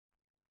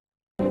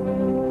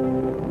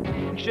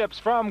Championships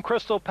from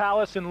Crystal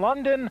Palace in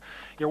London.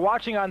 You're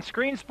watching on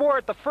Screen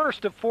Sport, the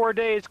first of 4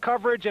 days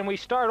coverage, and we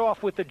start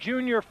off with the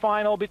junior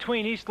final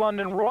between East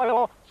London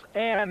Royals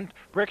and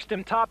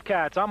Brixton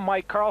Topcats. I'm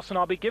Mike Carlson.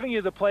 I'll be giving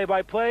you the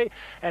play-by-play,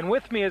 and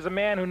with me is a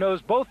man who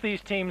knows both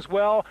these teams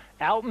well,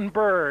 Alton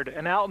Bird.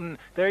 And Alton,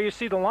 there you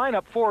see the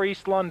lineup for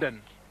East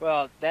London.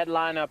 Well, that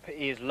lineup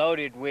is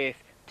loaded with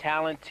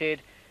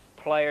talented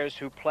players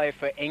who play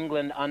for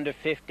England under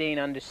 15,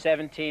 under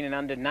 17, and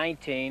under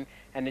 19.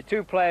 And the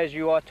two players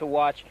you ought to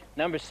watch,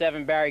 number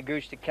 7, Barry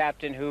Gooch, the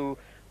captain, who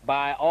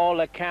by all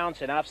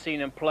accounts, and I've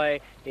seen him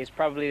play, is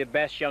probably the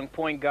best young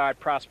point guard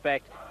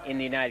prospect in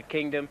the United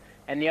Kingdom.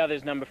 And the other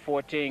is number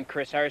 14,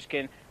 Chris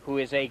Erskine, who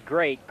is a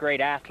great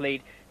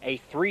athlete, a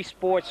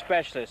 3-sport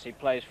specialist. He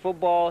plays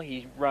football,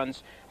 he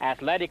runs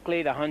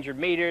athletically the 100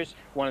 meters,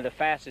 one of the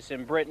fastest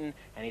in Britain,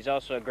 and he's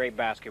also a great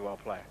basketball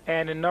player.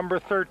 And in number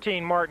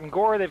 13, Martin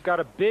Gore, they've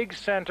got a big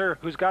center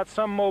who's got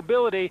some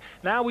mobility.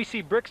 Now we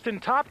see Brixton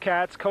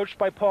Topcats, coached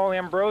by Paul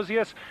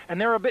Ambrosius,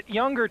 and they're a bit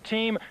younger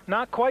team,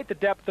 not quite the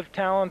depth of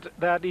talent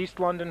that East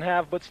London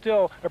have, but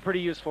still a pretty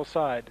useful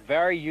side.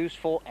 Very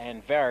useful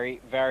and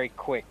very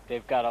quick.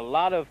 They've got a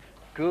lot of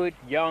good,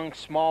 young,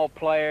 small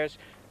players,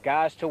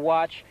 guys to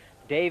watch.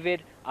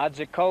 David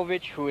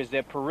Odzakovich, who is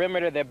their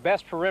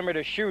best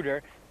perimeter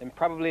shooter, and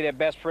probably their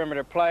best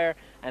perimeter player.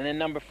 And then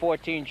number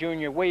 14,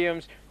 Junior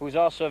Williams, who's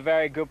also a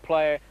very good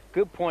player,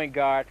 good point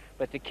guard.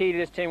 But the key to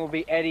this team will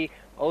be Eddie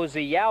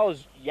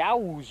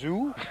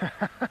Oziauzu,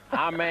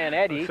 our man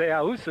Eddie.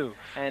 Oziauzu.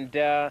 And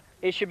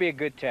it should be a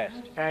good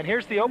test. And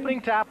here's the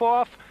opening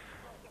tap-off.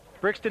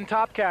 Brixton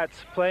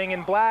Topcats playing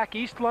in black.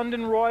 East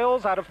London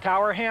Royals out of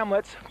Tower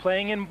Hamlets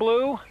playing in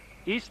blue.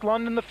 East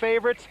London the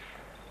favorites.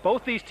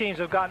 Both these teams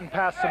have gotten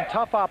past some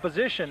tough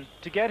opposition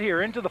to get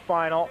here into the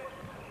final.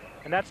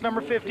 And that's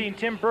number 15,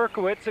 Tim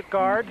Berkowitz at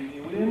guard.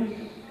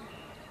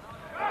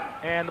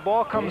 And the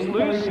ball comes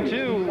loose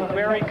to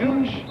Barry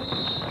Gooch.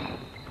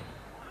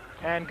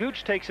 And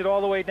Gooch takes it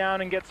all the way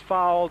down and gets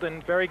fouled.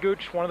 And Barry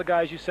Gooch, one of the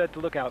guys you said to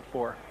look out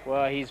for.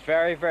 Well, he's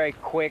very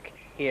quick.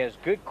 He has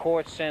good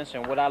court sense,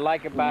 and what I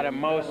like about him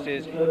most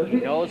is he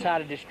knows how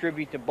to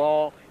distribute the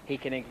ball. He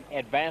can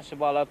advance the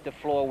ball up the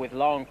floor with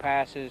long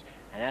passes,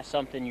 and that's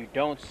something you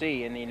don't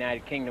see in the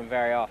United Kingdom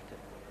very often.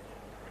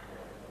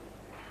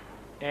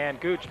 And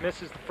Gooch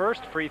misses the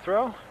first free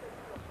throw.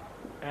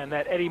 And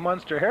that Eddie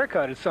Munster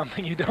haircut is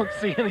something you don't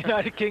see in the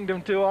United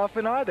Kingdom too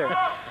often either.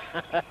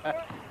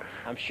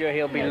 I'm sure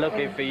he'll be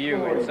looking for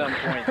you at some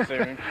point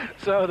soon.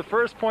 So the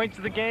first points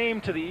of the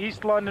game to the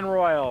East London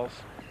Royals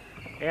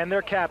and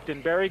their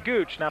captain, Barry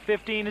Gooch. Now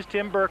 15 is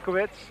Tim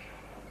Berkowitz.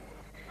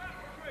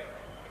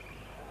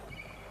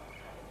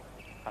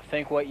 I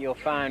think what you'll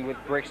find with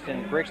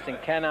Brixton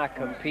cannot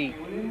compete,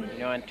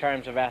 in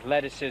terms of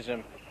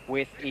athleticism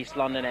with East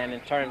London and in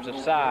terms of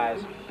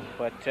size.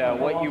 But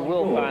what you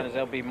will find is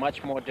they'll be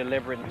much more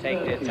deliberate and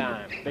take their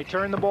time. They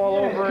turn the ball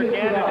over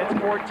again, and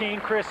it's 14,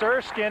 Chris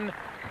Erskine,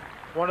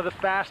 one of the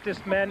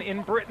fastest men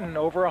in Britain,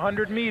 over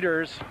 100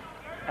 meters.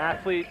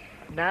 Athlete,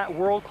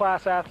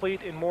 world-class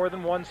athlete in more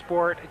than one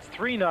sport. It's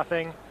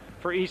 3-0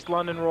 for East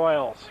London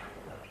Royals.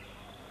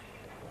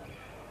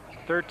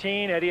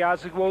 13, Eddie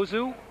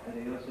Oziauzu.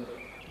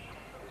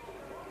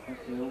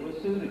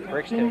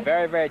 Brixton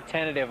very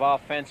tentative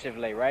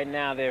offensively. Right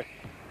now they're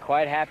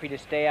quite happy to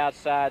stay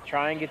outside,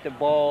 try and get the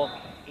ball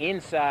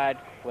inside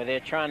where they're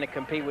trying to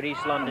compete with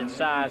East London's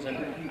size.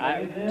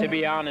 And to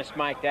be honest,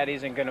 Mike, that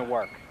isn't going to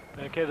work.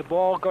 Okay, the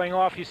ball going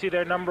off. You see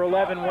there, number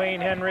 11,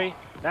 Wayne Henry.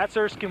 That's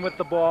Erskine with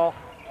the ball.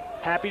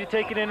 Happy to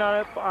take it in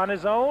on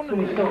his own.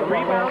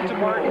 Rebound to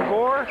Martin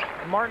Gore.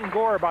 And Martin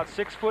Gore, about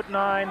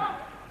 6'9",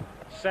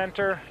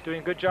 center,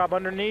 doing a good job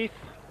underneath.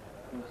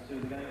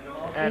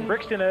 And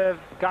Brixton have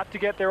got to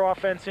get their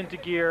offense into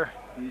gear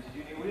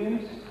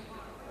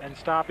and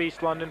stop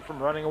East London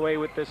from running away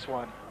with this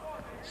one.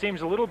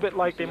 Seems a little bit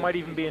like they might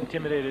even be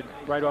intimidated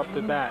right off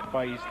the bat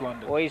by East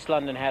London. Well, East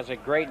London has a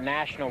great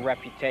national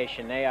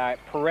reputation. They are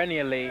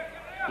perennially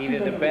either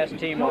the best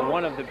team or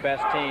one of the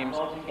best teams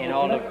in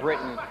all of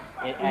Britain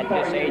at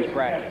this age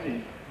bracket.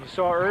 You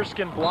saw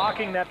Erskine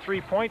blocking that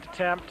three-point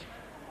attempt.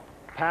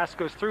 Pass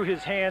goes through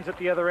his hands at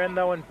the other end,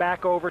 though, and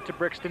back over to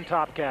Brixton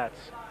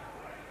Topcats.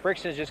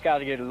 Brixton's just got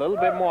to get a little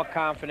bit more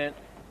confident,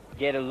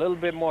 get a little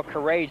bit more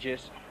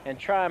courageous, and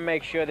try and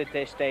make sure that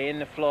they stay in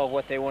the flow of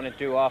what they want to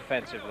do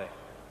offensively.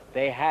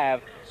 They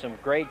have some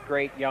great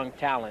young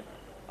talent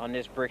on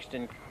this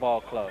Brixton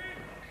ball club.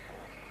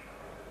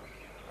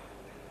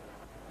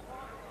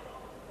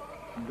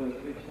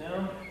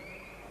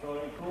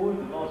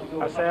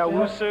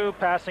 Oziauzu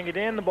passing it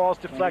in, the ball's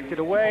deflected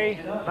away.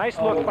 Nice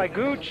look by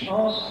Gooch.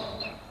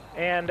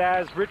 And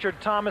as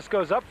Richard Thomas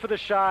goes up for the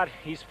shot,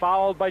 he's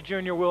fouled by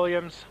Junior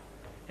Williams,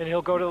 and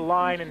he'll go to the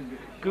line, and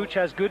Gooch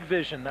has good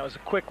vision. That was a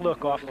quick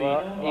look off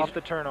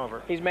the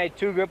turnover. He's made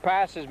 2 good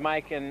passes,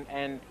 Mike,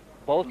 and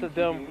both of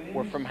them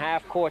were from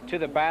half court to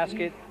the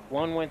basket.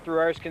 One went through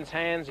Erskine's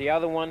hands, the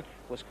other one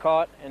was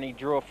caught, and he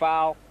drew a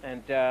foul.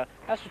 And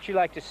that's what you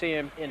like to see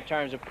in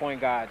terms of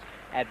point guards,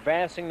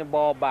 advancing the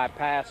ball by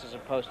pass as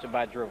opposed to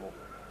by dribble.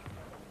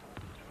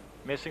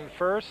 missing the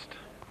first.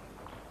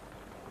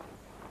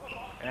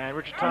 And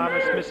Richard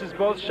Thomas misses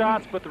both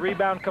shots, but the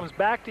rebound comes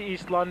back to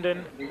East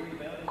London.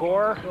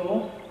 Gore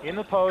in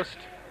the post.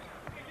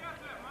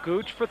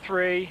 Gooch for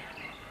three.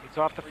 It's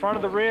off the front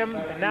of the rim,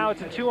 and now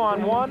it's a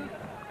 2-on-1.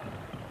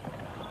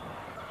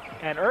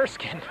 And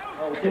Erskine,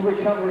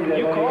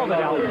 you called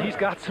it out, he's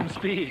got some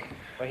speed.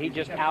 But he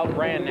just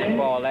outran that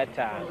ball that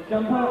time.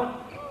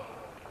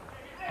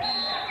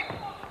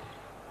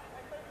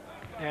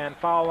 And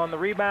foul on the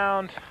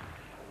rebound.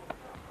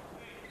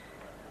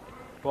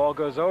 Ball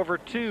goes over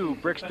to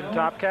Brixton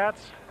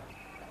Topcats.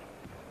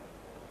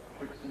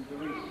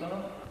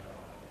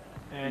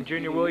 And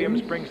Junior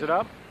Williams brings it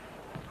up.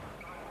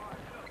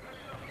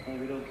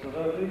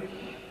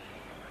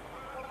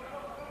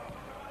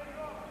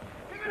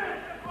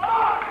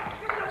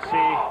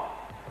 See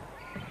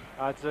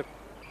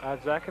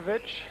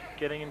Adzakovic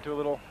getting into a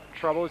little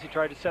trouble as he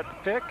tried to set the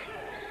pick.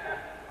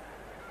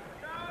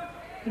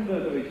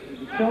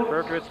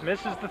 Berkowitz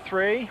misses the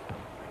three.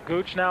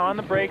 Gooch now on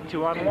the break,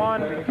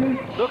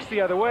 2-on-1. Looks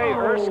the other way.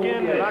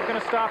 Erskine, not going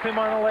to stop him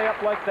on a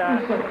layup like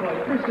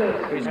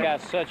that. He's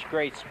got such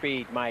great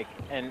speed, Mike.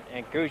 And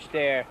Gooch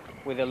there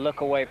with a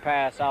look-away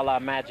pass a la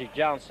Magic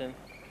Johnson,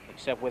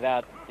 except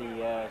without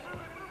the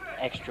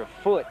extra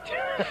foot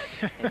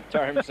in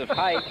terms of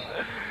height.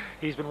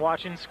 He's been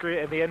watching the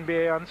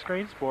NBA on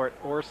Screen Sport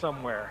or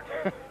somewhere.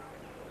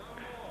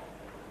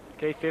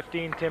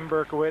 K15, Tim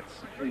Berkowitz.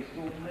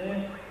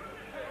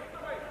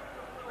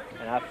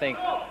 And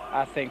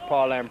I think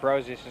Paul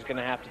Ambrosius is going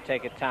to have to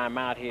take a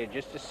timeout here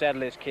just to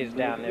settle his kids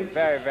down. They're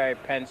very, very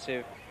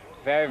pensive,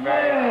 very, in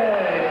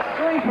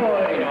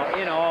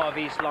awe of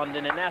East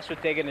London, and that's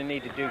what they're going to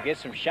need to do, get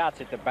some shots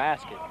at the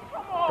basket.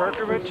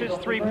 Berkovic's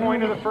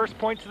three-pointer, the first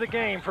points of the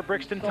game for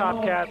Brixton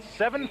Topcats.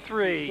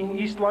 7-3,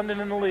 East London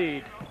in the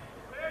lead.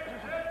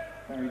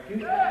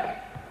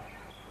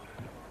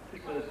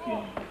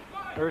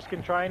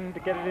 Erskine trying to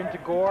get it into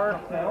Gore,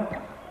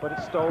 but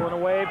it's stolen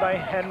away by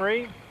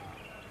Henry.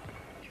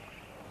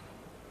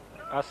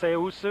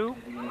 Aseusu.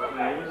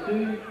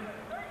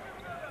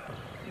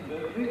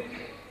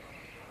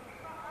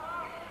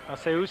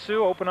 Aseusu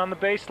open on the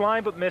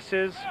baseline, but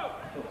misses.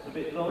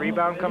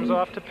 Rebound comes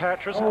off to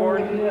Patras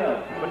Gordon,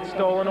 but it's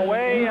stolen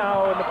away.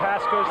 Oh, and the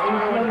pass goes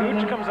through, and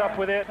Gooch comes up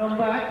with it.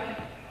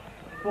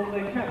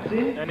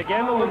 And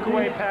again, the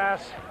look-away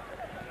pass,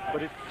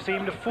 but it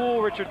seemed to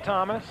fool Richard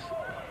Thomas.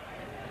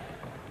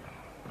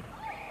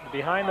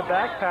 Behind the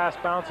back pass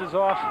bounces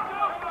off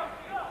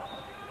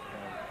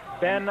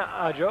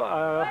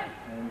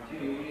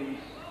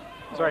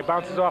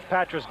bounces off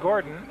Patras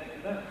Gordon.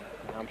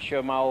 I'm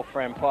sure my old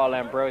friend Paul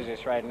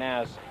Ambrosius right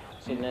now is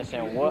sitting there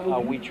saying, what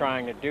are we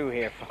trying to do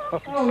here,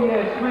 folks? Oh,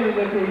 yes, made it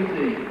look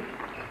easy.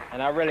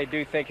 And I really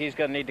do think he's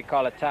going to need to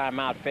call a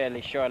timeout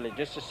fairly shortly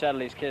just to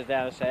settle these kids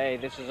down and say, hey,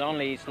 this is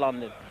only East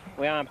London.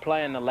 We aren't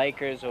playing the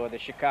Lakers or the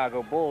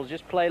Chicago Bulls.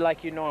 Just play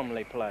like you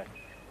normally play.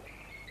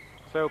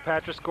 So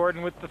Patras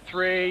Gordon with the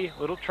three,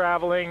 little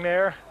traveling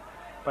there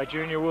by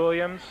Junior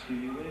Williams.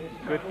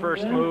 Good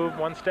first move,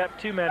 one step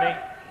too many.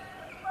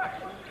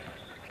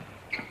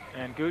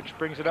 And Gooch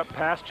brings it up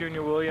past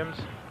Junior Williams.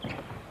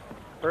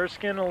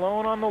 Erskine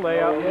alone on the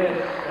layup,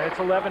 and it's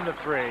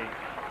 11-3.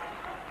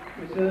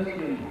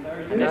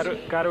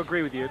 Got to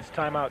agree with you, it's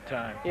timeout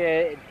time.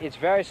 Yeah, it's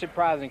very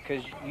surprising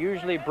because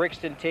usually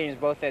Brixton teams,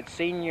 both at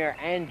senior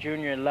and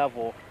junior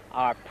level,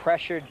 are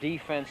pressure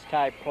defense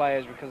type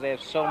players because they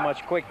have so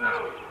much quickness.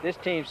 This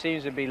team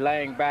seems to be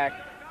laying back,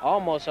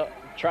 almost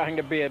trying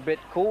to be a bit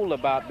cool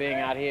about being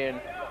out here.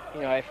 And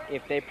you know,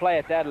 if they play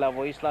at that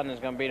level, East London's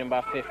going to beat them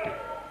by 50.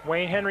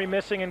 Wayne Henry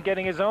missing and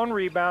getting his own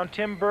rebound.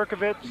 Tim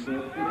Berkowitz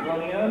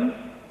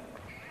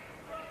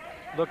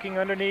looking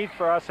underneath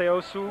for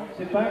Aseusu.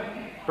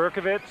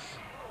 Berkowitz.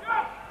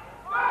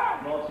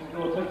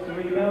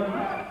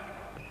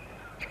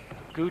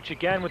 Gooch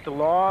again with the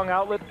long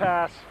outlet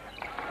pass.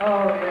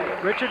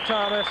 Richard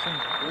Thomas,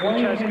 and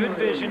Gooch has good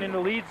vision, and the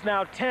lead's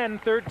now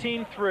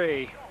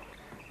 10-13-3.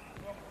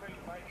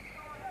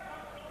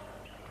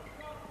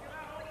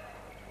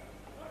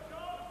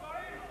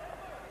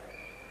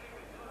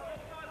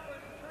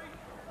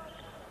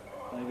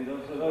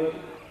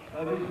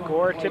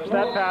 Gore tips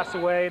that pass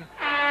away.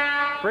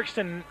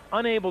 Brixton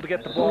unable to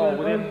get the ball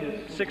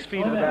within 6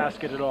 feet of the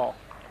basket at all.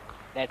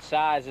 That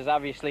size is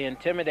obviously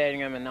intimidating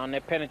them, and on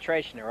their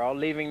penetration, they're all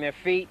leaving their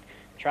feet,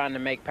 trying to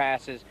make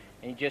passes,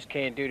 and you just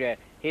can't do that.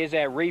 Here's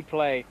that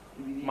replay,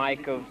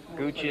 Mike, of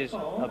Gooch's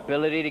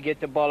ability to get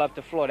the ball up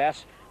the floor.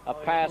 That's a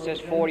pass that's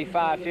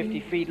 45, 50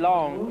 feet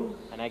long,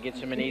 and that gets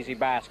him an easy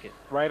basket.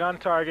 Right on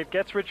target,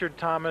 gets Richard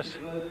Thomas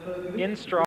in stride.